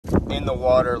in the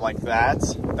water like that,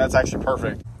 that's actually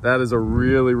perfect. That is a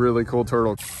really, really cool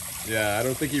turtle. Yeah, I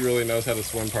don't think he really knows how to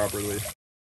swim properly.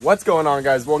 What's going on,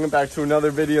 guys? Welcome back to another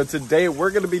video. Today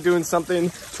we're going to be doing something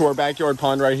to our backyard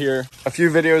pond right here. A few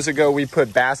videos ago we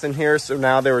put bass in here, so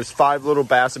now there was 5 little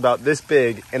bass about this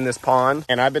big in this pond,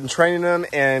 and I've been training them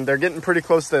and they're getting pretty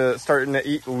close to starting to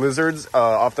eat lizards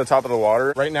off the top of the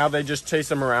water. Right now they just chase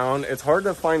them around. It's hard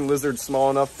to find lizards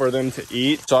small enough for them to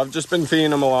eat, so I've just been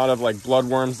feeding them a lot of like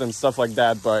bloodworms and stuff like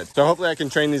that. But so hopefully I can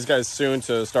train these guys soon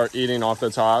to start eating off the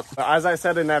top. But as I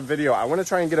said in that video, I want to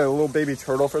try and get a little baby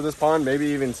turtle for this pond, maybe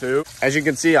even 2. As you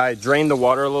can see, I drained the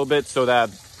water a little bit so that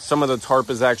some of the tarp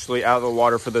is actually out of the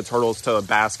water for the turtles to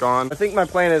bask on. I think my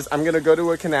plan is I'm gonna go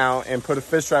to a canal and put a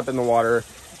fish trap in the water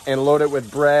and load it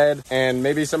with bread and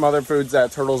maybe some other foods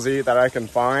that turtles eat that I can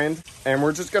find. And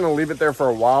we're just gonna leave it there for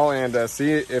a while and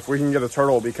see if we can get a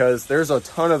turtle, because there's a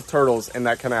ton of turtles in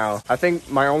that canal. I think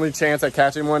my only chance at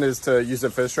catching one is to use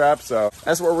a fish trap. So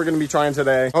that's what we're gonna be trying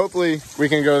today. Hopefully we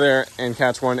can go there and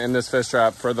catch one in this fish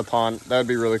trap for the pond. That would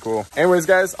be really cool. Anyways,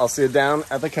 guys, I'll see you down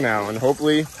at the canal and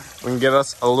hopefully we can get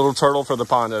us a little turtle for the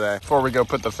pond today. Before we go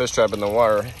put the fish trap in the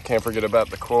water, can't forget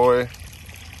about the koi.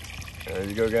 There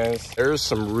you go, guys. There's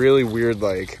some really weird,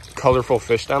 like, colorful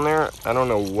fish down there. I don't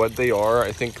know what they are.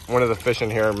 I think one of the fish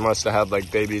in here must have had,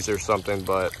 like, babies or something,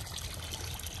 but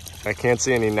I can't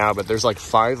see any now. But there's, like,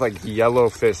 5, like, yellow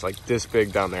fish, like, this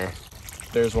big down there.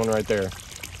 There's one right there.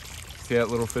 See that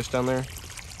little fish down there?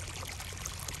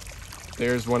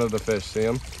 There's one of the fish. See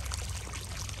him?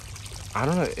 I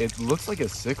don't know. It looks like a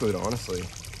cichlid, honestly.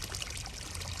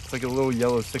 It's like a little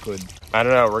yellow cichlid. I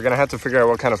don't know. We're going to have to figure out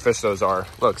what kind of fish those are.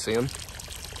 Look, see him?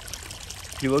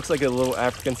 He looks like a little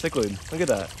African cichlid. Look at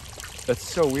that. That's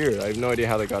so weird. I have no idea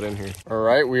how they got in here. All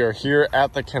right, we are here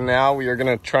at the canal. We are going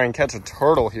to try and catch a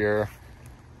turtle here.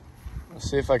 Let's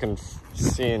see if I can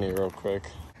see any real quick.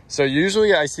 So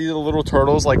usually I see the little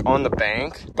turtles like on the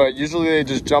bank, but usually they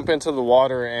just jump into the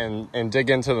water and dig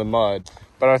into the mud.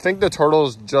 But I think the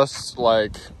turtles just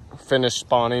like finished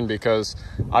spawning, because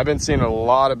I've been seeing a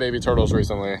lot of baby turtles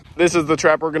recently. This is the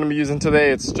trap we're going to be using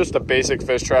today. It's just a basic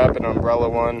fish trap, an umbrella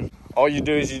one. All you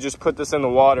do is you just put this in the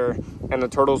water and the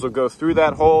turtles will go through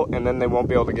that hole and then they won't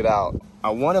be able to get out.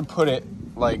 I want to put it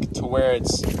like to where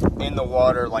it's in the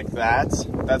water like that.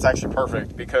 That's actually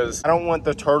perfect, because I don't want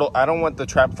the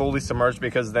trap fully submerged,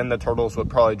 because then the turtles would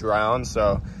probably drown.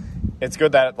 So it's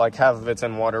good that like half of it's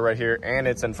in water right here and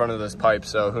it's in front of this pipe,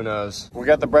 so who knows. We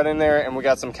got the bread in there and we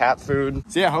got some cat food.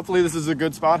 So yeah, hopefully this is a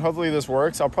good spot. Hopefully this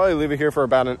works. I'll probably leave it here for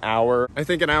about an hour. I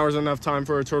think an hour is enough time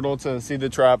for a turtle to see the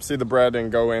trap, see the bread,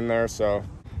 and go in there. So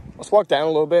let's walk down a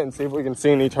little bit and see if we can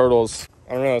see any turtles.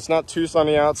 I don't know, it's not too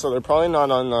sunny out, so they're probably not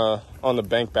on the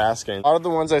bank basking. A lot of the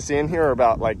ones I see in here are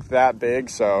about like that big,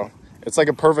 so it's like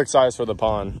a perfect size for the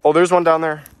pond. Oh, there's one down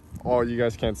there. Oh, you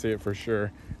guys can't see it for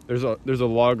sure. There's a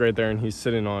log right there and he's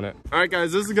sitting on it. All right,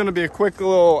 guys, this is gonna be a quick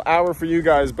little hour for you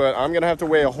guys, but I'm gonna have to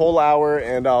wait a whole hour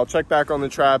and I'll check back on the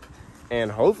trap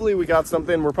and hopefully we got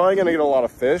something. We're probably gonna get a lot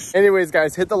of fish. Anyways,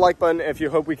 guys, hit the like button if you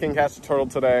hope we can catch a turtle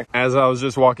today. As I was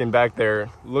just walking back there,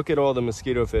 look at all the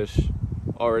mosquito fish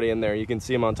already in there. You can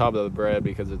see them on top of the bread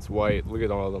because it's white. Look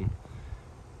at all of them.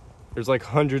 There's like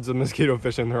hundreds of mosquito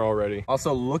fish in there already.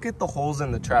 Also, look at the holes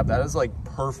in the trap. That is like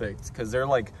perfect, because they're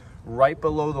like right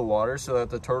below the water so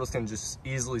that the turtles can just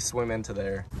easily swim into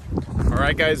there. All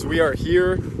right, guys, we are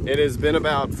here. It has been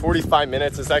about 45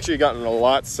 minutes. It's actually gotten a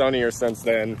lot sunnier since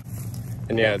then.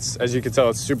 And yeah, it's, as you can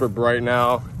tell, it's super bright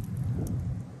now.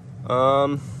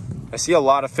 I see a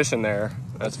lot of fish in there,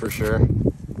 that's for sure.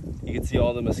 You can see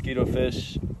all the mosquito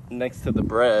fish next to the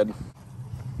bread.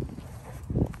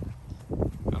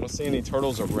 I don't see any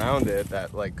turtles around it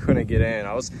that like couldn't get in.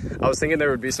 I was thinking there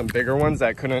would be some bigger ones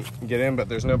that couldn't get in, but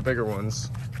there's no bigger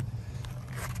ones.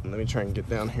 Let me try and get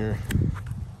down here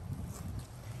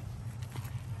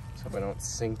so I don't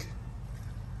sink.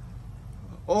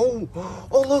 Oh,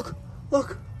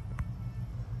 look.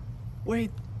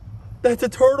 Wait, that's a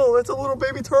turtle. That's a little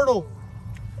baby turtle.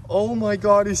 Oh my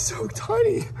God, he's so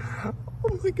tiny.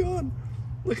 Oh my God,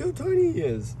 look how tiny he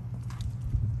is.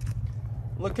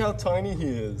 Look how tiny he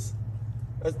is.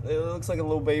 It looks like a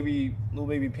little baby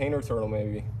painter turtle,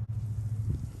 maybe.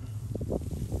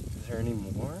 Is there any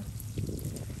more?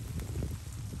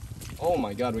 Oh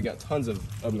my God, we got tons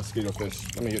of mosquito fish.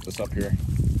 Let me get this up here.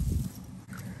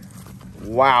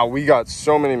 Wow, we got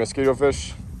so many mosquito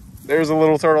fish. There's a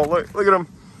little turtle. Look at him.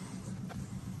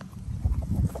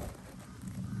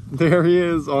 There he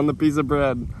is on the piece of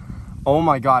bread. Oh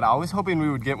my God, I was hoping we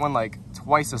would get one like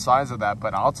twice the size of that,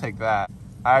 but I'll take that.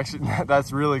 Actually,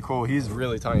 that's really cool. He's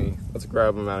really tiny. Let's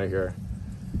grab him out of here.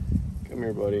 Come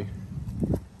here, buddy.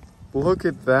 Look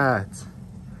at that.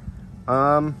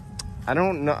 I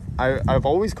don't know. I've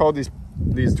always called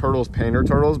these turtles painter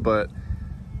turtles, but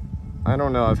I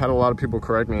don't know. I've had a lot of people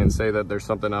correct me and say that there's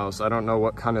something else. I don't know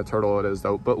what kind of turtle it is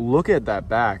though, but look at that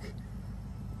back.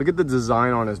 Look at the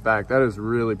design on his back. That is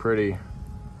really pretty.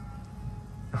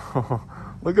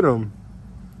 Look at him.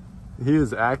 He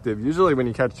is active. Usually when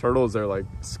you catch turtles, they're like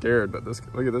scared, but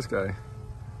look at this guy.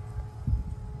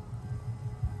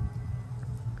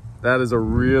 That is a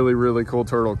really, really cool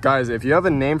turtle. Guys, if you have a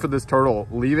name for this turtle,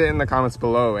 leave it in the comments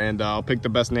below and I'll pick the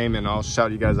best name and I'll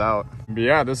shout you guys out. But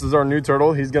yeah, this is our new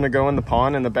turtle. He's gonna go in the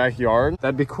pond in the backyard.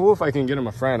 That'd be cool if I can get him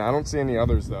a friend. I don't see any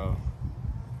others though.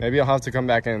 Maybe I'll have to come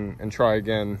back and try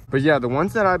again. But yeah, the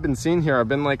ones that I've been seeing here have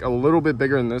been like a little bit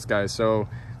bigger than this guy. So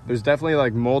there's definitely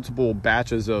like multiple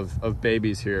batches of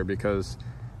babies here, because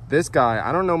this guy,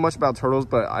 I don't know much about turtles,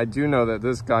 but I do know that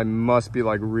this guy must be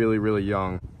like really, really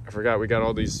young. I forgot we got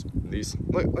all these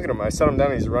look at him. I set him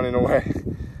down, he's running away.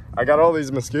 I got all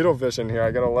these mosquito fish in here.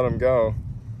 I gotta let him go.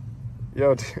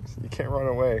 Yo, dude, you can't run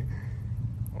away.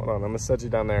 Hold on, I'm gonna set you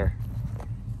down there.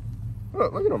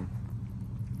 Look at him.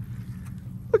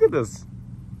 Look at this.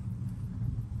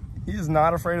 He is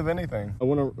not afraid of anything. I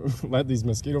want to let these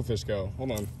mosquito fish go.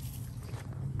 Hold on.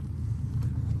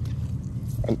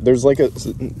 There's like a,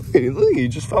 look, he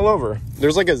just fell over.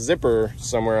 There's like a zipper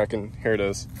somewhere. Here it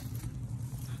is.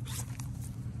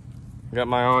 Got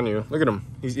my eye on you. Look at him.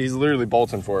 He's literally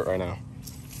bolting for it right now.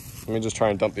 Let me just try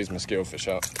and dump these mosquito fish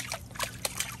out.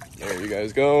 There you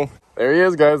guys go. There he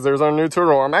is, guys. There's our new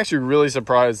turtle. I'm actually really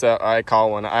surprised that I caught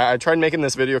one. I tried making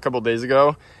this video a couple days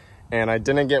ago and I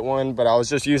didn't get one, but I was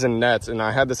just using nets and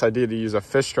I had this idea to use a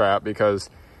fish trap because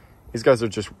these guys are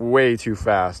just way too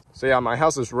fast. So yeah, my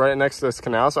house is right next to this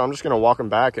canal, so I'm just gonna walk him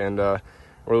back and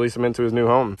release him into his new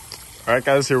home. All right,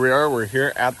 guys, here we are. We're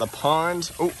here at the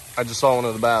pond. Oh, I just saw one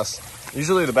of the bass.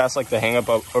 Usually the bass like to hang up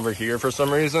over here for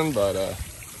some reason, but I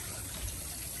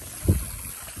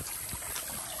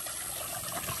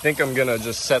think I'm gonna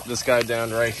just set this guy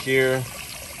down right here.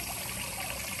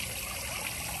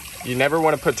 You never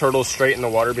want to put turtles straight in the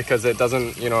water because it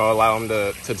doesn't, you know, allow them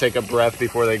to take a breath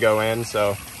before they go in.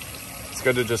 So it's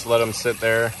good to just let them sit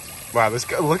there. Wow, this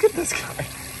guy, look at this guy.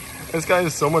 This guy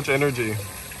has so much energy.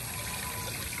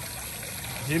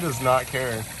 He does not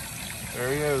care. There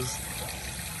he is.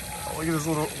 Oh, look at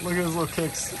his little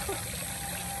kicks.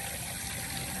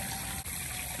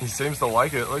 He seems to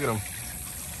like it. Look at him.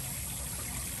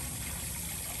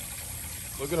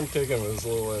 Look at him kicking with his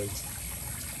little legs.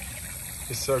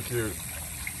 He's so cute.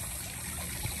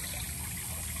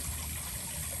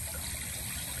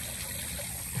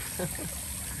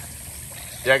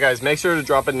 Yeah, guys, make sure to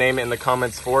drop a name in the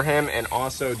comments for him and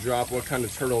also drop what kind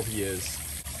of turtle he is.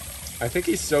 I think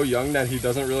he's so young that he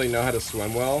doesn't really know how to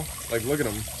swim well. Like, look at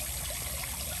him.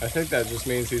 I think that just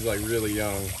means he's like really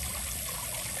young.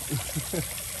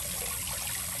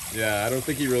 Yeah, I don't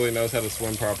think he really knows how to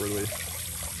swim properly.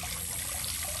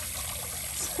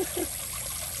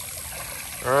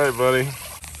 All right, buddy.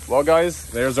 Well, guys,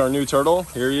 there's our new turtle.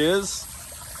 Here he is.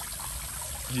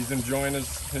 He's enjoying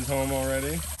his home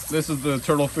already. This is the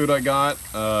turtle food I got.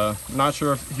 Not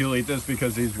sure if he'll eat this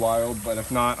because he's wild, but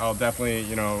if not, I'll definitely,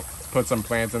 you know, put some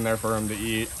plants in there for him to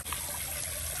eat.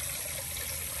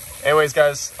 Anyways,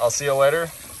 guys, I'll see you later.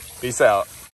 Peace out.